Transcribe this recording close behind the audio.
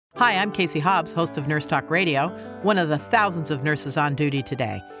Hi, I'm Casey Hobbs, host of Nurse Talk Radio, one of the thousands of nurses on duty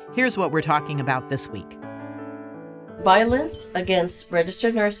today. Here's what we're talking about this week. Violence against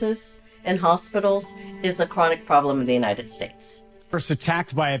registered nurses in hospitals is a chronic problem in the United States. Nurse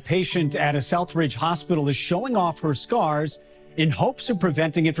attacked by a patient at a Southridge hospital is showing off her scars in hopes of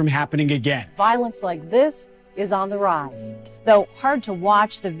preventing it from happening again. Violence like this is on the rise. Though hard to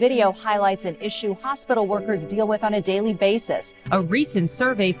watch, the video highlights an issue hospital workers deal with on a daily basis. A recent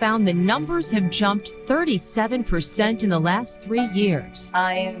survey found the numbers have jumped 37% in the last 3 years.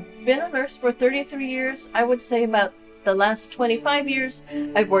 I've been a nurse for 33 years. I would say about the last 25 years,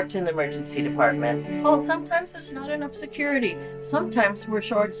 I've worked in the emergency department. Well, sometimes there's not enough security. Sometimes we're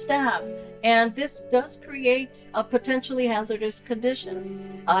short-staffed. And this does create a potentially hazardous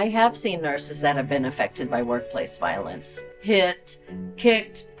condition. I have seen nurses that have been affected by workplace violence. Hit,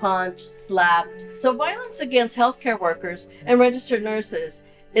 kicked, punched, slapped. So violence against healthcare workers and registered nurses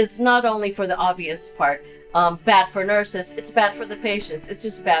is not only for the obvious part, bad for nurses, it's bad for the patients. It's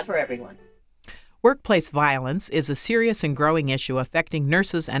just bad for everyone. Workplace violence is a serious and growing issue affecting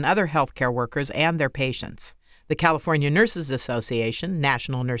nurses and other healthcare workers and their patients. The California Nurses Association,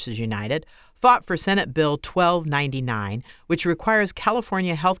 National Nurses United, fought for Senate Bill 1299, which requires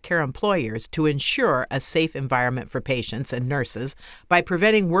California healthcare employers to ensure a safe environment for patients and nurses by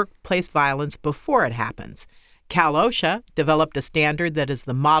preventing workplace violence before it happens. Cal OSHA developed a standard that is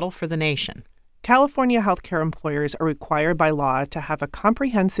the model for the nation. California healthcare employers are required by law to have a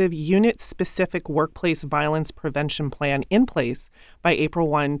comprehensive unit-specific workplace violence prevention plan in place by April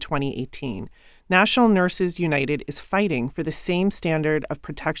 1, 2018. National Nurses United is fighting for the same standard of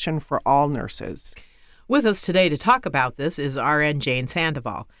protection for all nurses. With us today to talk about this is RN Jane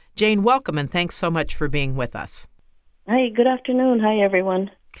Sandoval. Jane, welcome and thanks so much for being with us. Hi, good afternoon. Hi,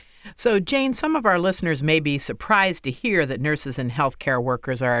 everyone. So, Jane, some of our listeners may be surprised to hear that nurses and healthcare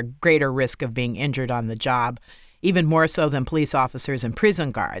workers are at greater risk of being injured on the job, even more so than police officers and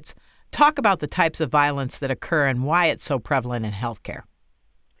prison guards. Talk about the types of violence that occur and why it's so prevalent in healthcare.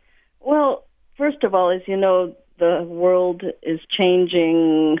 Well, first of all, as you know, the world is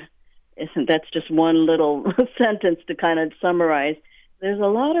changing. That's just one little sentence to kind of summarize. There's a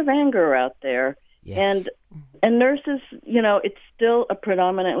lot of anger out there. Yes. And nurses, you know, it's still a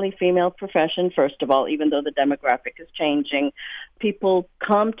predominantly female profession, first of all, even though the demographic is changing. People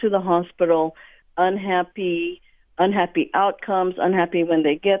come to the hospital unhappy outcomes, unhappy when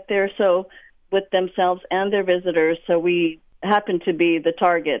they get there, so with themselves and their visitors. So we happen to be the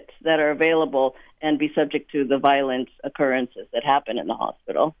targets that are available and be subject to the violent occurrences that happen in the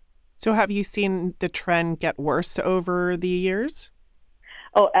hospital. So have you seen the trend get worse over the years?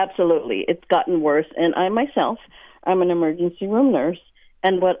 Oh, absolutely. It's gotten worse. And I myself, I'm an emergency room nurse.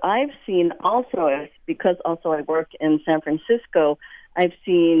 And what I've seen also is, because also I work in San Francisco, I've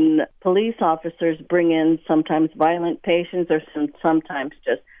seen police officers bring in sometimes violent patients or sometimes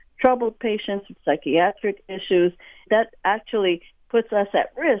just troubled patients with psychiatric issues. That actually puts us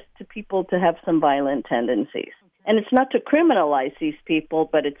at risk to people to have some violent tendencies. And it's not to criminalize these people,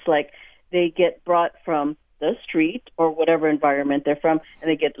 but it's like they get brought from the street or whatever environment they're from, and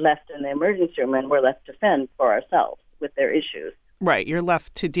they get left in the emergency room, and we're left to fend for ourselves with their issues. Right. You're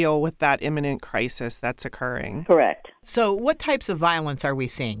left to deal with that imminent crisis that's occurring. Correct. So what types of violence are we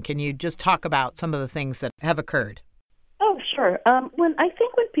seeing? Can you just talk about some of the things that have occurred? Oh, sure. When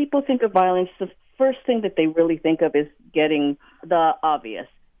people think of violence, the first thing that they really think of is getting the obvious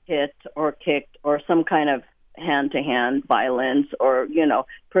hit or kicked or some kind of hand-to-hand violence or, you know,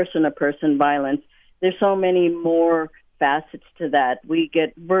 person-to-person violence. There's so many more facets to that. We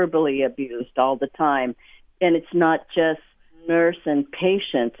get verbally abused all the time. And it's not just nurse and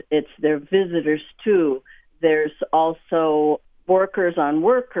patient, it's their visitors too. There's also workers on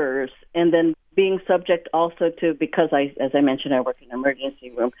workers, and then being subject also to, because as I mentioned, I work in an emergency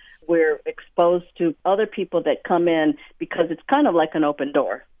room, we're exposed to other people that come in because it's kind of like an open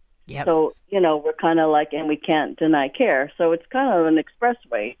door. Yes. So, you know, we're kind of like, and we can't deny care. So it's kind of an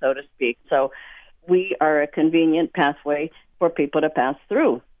expressway, so to speak. So we are a convenient pathway for people to pass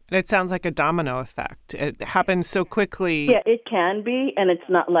through. It sounds like a domino effect. It happens so quickly. Yeah, it can be, and it's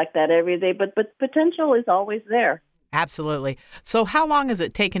not like that every day, but potential is always there. Absolutely. So how long has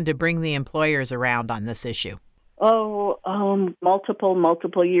it taken to bring the employers around on this issue?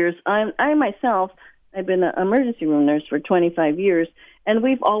 Multiple years. I myself, I've been an emergency room nurse for 25 years, and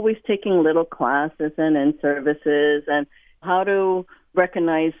we've always taken little classes and in services and how to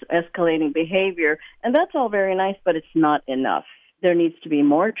recognize escalating behavior. And that's all very nice, but it's not enough. There needs to be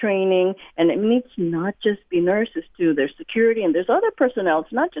more training, and it needs not just be nurses, too. There's security, and there's other personnel.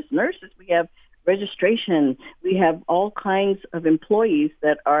 It's not just nurses. We have registration. We have all kinds of employees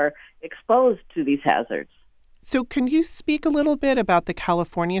that are exposed to these hazards. So can you speak a little bit about the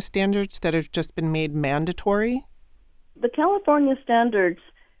California standards that have just been made mandatory? The California standards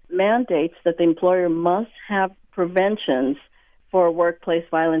mandates that the employer must have preventions for workplace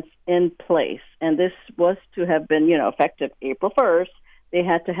violence in place. And this was to have been, effective April 1st. They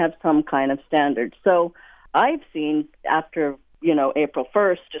had to have some kind of standard. So I've seen after, April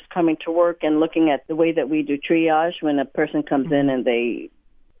 1st, just coming to work and looking at the way that we do triage when a person comes in and they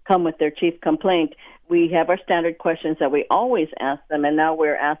come with their chief complaint, we have our standard questions that we always ask them, and now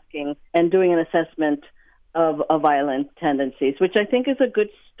we're asking and doing an assessment of violent tendencies, which I think is a good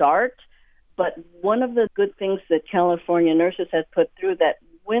start. But one of the good things that California nurses have put through, that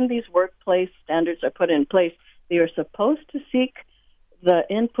when these workplace standards are put in place, they are supposed to seek the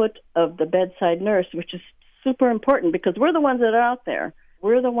input of the bedside nurse, which is super important because we're the ones that are out there.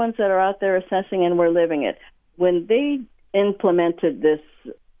 We're the ones that are out there assessing, and we're living it. When they implemented this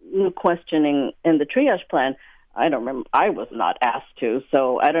new questioning in the triage plan, I don't remember, I was not asked to,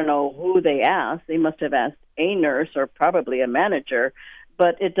 so I don't know who they asked. They must have asked a nurse or probably a manager,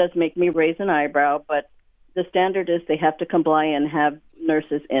 but it does make me raise an eyebrow. But the standard is they have to comply and have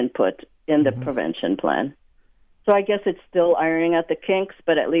nurses' input in the prevention plan. So I guess it's still ironing out the kinks,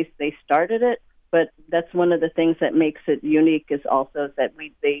 but at least they started it. But that's one of the things that makes it unique is also that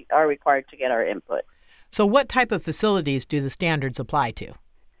they are required to get our input. So what type of facilities do the standards apply to?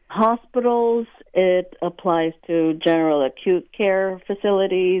 Hospitals, it applies to general acute care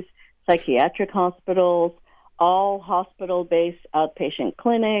facilities, psychiatric hospitals, all hospital-based outpatient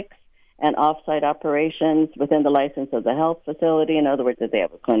clinics, and off-site operations within the license of the health facility. In other words, if they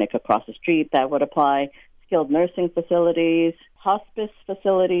have a clinic across the street, that would apply. Skilled nursing facilities, hospice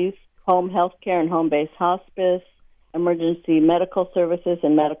facilities, home health care and home-based hospice, emergency medical services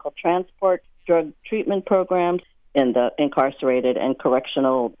and medical transport, drug treatment programs in the incarcerated and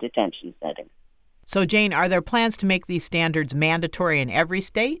correctional detention settings. So, Jane, are there plans to make these standards mandatory in every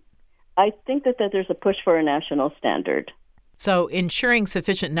state? I think that there's a push for a national standard. So, ensuring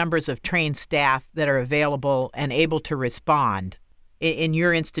sufficient numbers of trained staff that are available and able to respond. In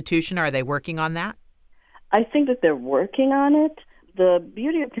your institution, are they working on that? I think that they're working on it. The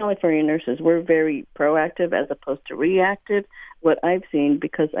beauty of California nurses, we're very proactive as opposed to reactive. What I've seen,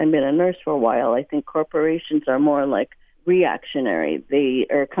 because I've been a nurse for a while, I think corporations are more like reactionary. They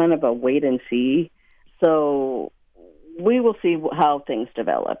are kind of a wait and see. So we will see how things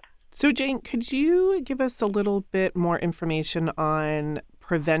develop. So, Jane, could you give us a little bit more information on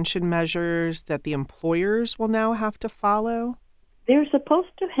prevention measures that the employers will now have to follow? They're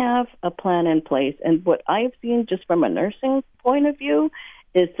supposed to have a plan in place. And what I've seen just from a nursing point of view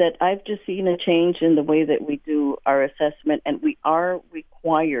is that I've just seen a change in the way that we do our assessment, and we are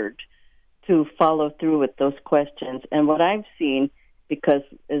required to follow through with those questions. And what I've seen, because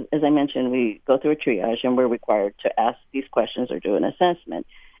as I mentioned, we go through a triage and we're required to ask these questions or do an assessment.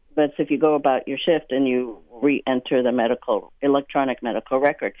 But if you go about your shift and you re-enter the electronic medical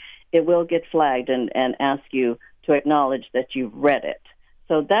record, it will get flagged and ask you to acknowledge that you've read it.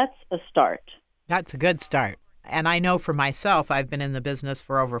 So that's a start. That's a good start. And I know for myself, I've been in the business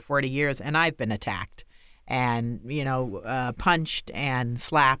for over 40 years, and I've been attacked and, punched and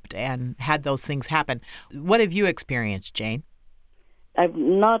slapped and had those things happen. What have you experienced, Jane? I've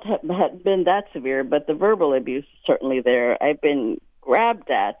not been that severe, but the verbal abuse is certainly there. I've been grabbed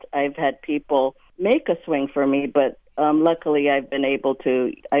at. I've had people make a swing for me, but luckily I've been able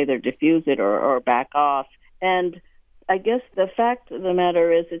to either diffuse it or back off. And I guess the fact of the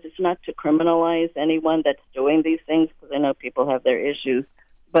matter is it's not to criminalize anyone that's doing these things, because I know people have their issues,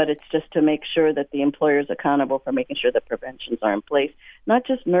 but it's just to make sure that the employer is accountable for making sure that preventions are in place. Not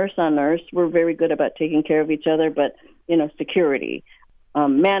just nurse on nurse. We're very good about taking care of each other, but, security,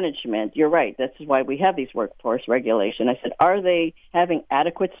 management. You're right. That's why we have these workforce regulation. I said, are they having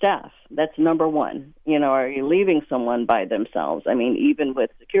adequate staff? That's number one. Are you leaving someone by themselves? I mean, even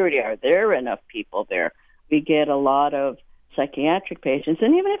with security, are there enough people there? We get a lot of psychiatric patients,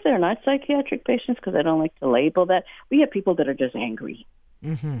 and even if they're not psychiatric patients, because I don't like to label that, we have people that are just angry,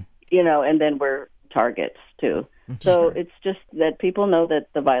 and then we're targets too. So it's just that people know that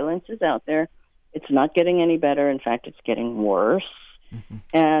the violence is out there. It's not getting any better. In fact, it's getting worse.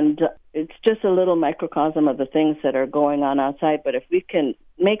 And it's just a little microcosm of the things that are going on outside. But if we can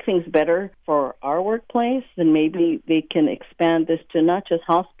make things better for our workplace, then maybe they can expand this to not just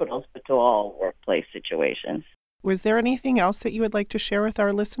hospitals, but to all workplace situations. Was there anything else that you would like to share with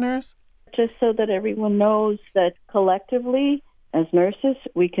our listeners? Just so that everyone knows that collectively, as nurses,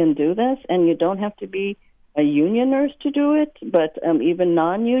 we can do this, and you don't have to be a union nurse to do it, but even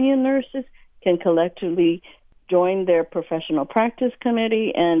non-union nurses can collectively join their professional practice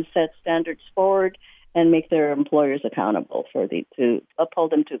committee and set standards forward and make their employers accountable to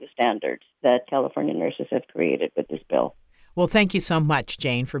uphold them to the standards that California nurses have created with this bill. Well, thank you so much,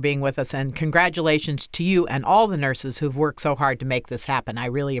 Jane, for being with us, and congratulations to you and all the nurses who've worked so hard to make this happen. I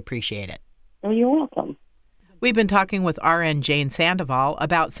really appreciate it. Oh, you're welcome. We've been talking with RN Jane Sandoval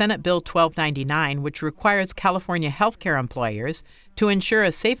about Senate Bill 1299, which requires California healthcare employers to ensure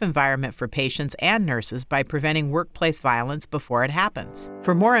a safe environment for patients and nurses by preventing workplace violence before it happens.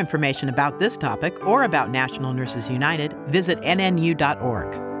 For more information about this topic or about National Nurses United, visit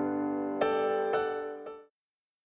nnu.org.